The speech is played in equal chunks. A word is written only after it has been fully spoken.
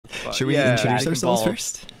Should we introduce ourselves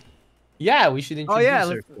first? Yeah, we should introduce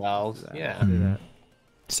let's ourselves. Yeah. do that.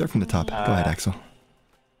 Start from the top. Go ahead, Axel.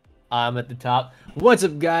 I'm at the top. What's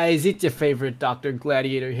up, guys? It's your favorite Doctor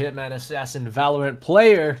Gladiator Hitman Assassin Valorant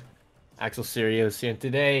player, Axel Syrios here. And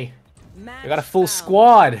today, we got a full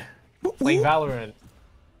squad playing Valorant.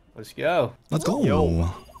 Let's go. Let's go.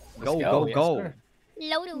 Yo. Go. Go.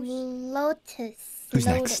 Lotus. Who's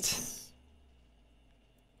next?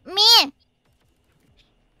 Me.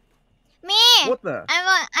 What the?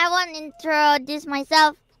 I want to introduce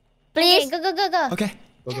myself. Please. Okay, go. Okay.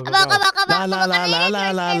 Baka. La la la la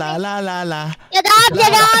la la la la la la. Shut up.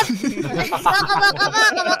 Baka.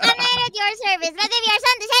 At your service. Let me your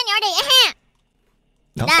son to send your day.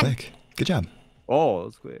 That was quick. Good job. Oh,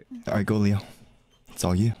 that's quick. All right, go Leo. It's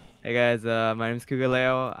all you. Hey guys, my name is Kuga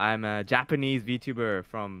Leo. I'm a Japanese VTuber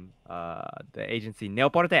from the agency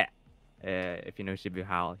Snailtare. If you know Shibu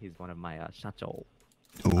Hal, he's one of my shacho.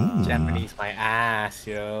 Ooh. Japanese, my ass,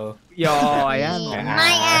 yo. Yo, I am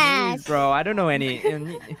My ass. bro. I don't know any.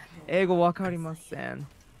 Eigo wakarimasen.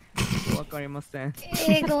 Wakarimasen.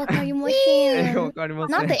 Ego Eigo Karimushin. wakarimasen.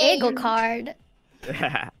 Not the ego card.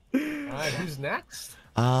 Alright, who's next?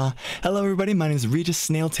 Hello everybody. My name is Regis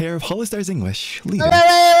Altare of Hollow Stars English. Leader.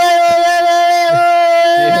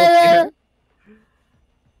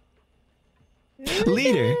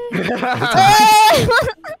 Leader.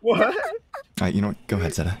 What? All right, you know what? Go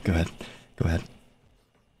ahead, Zeta. Go ahead.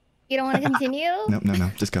 You don't want to continue?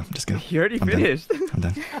 No. Just go. He already I'm finished. Done. I'm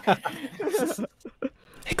done.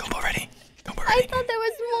 Hey, Kobo ready. Kobo I ready. thought there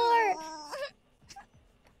was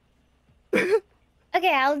more.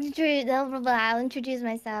 Okay, I'll introduce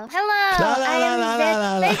myself. Hello, I am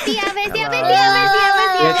Vestia.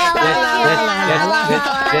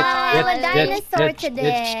 I'm a dinosaur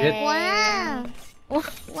today. Wow.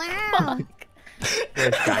 You're a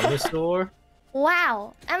dinosaur?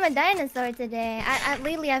 Wow, I'm a dinosaur today.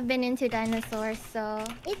 Lately I've been into dinosaurs, so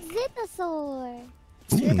It's Zetasaur.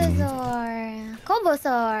 Zetasaur,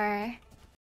 Kobosaur.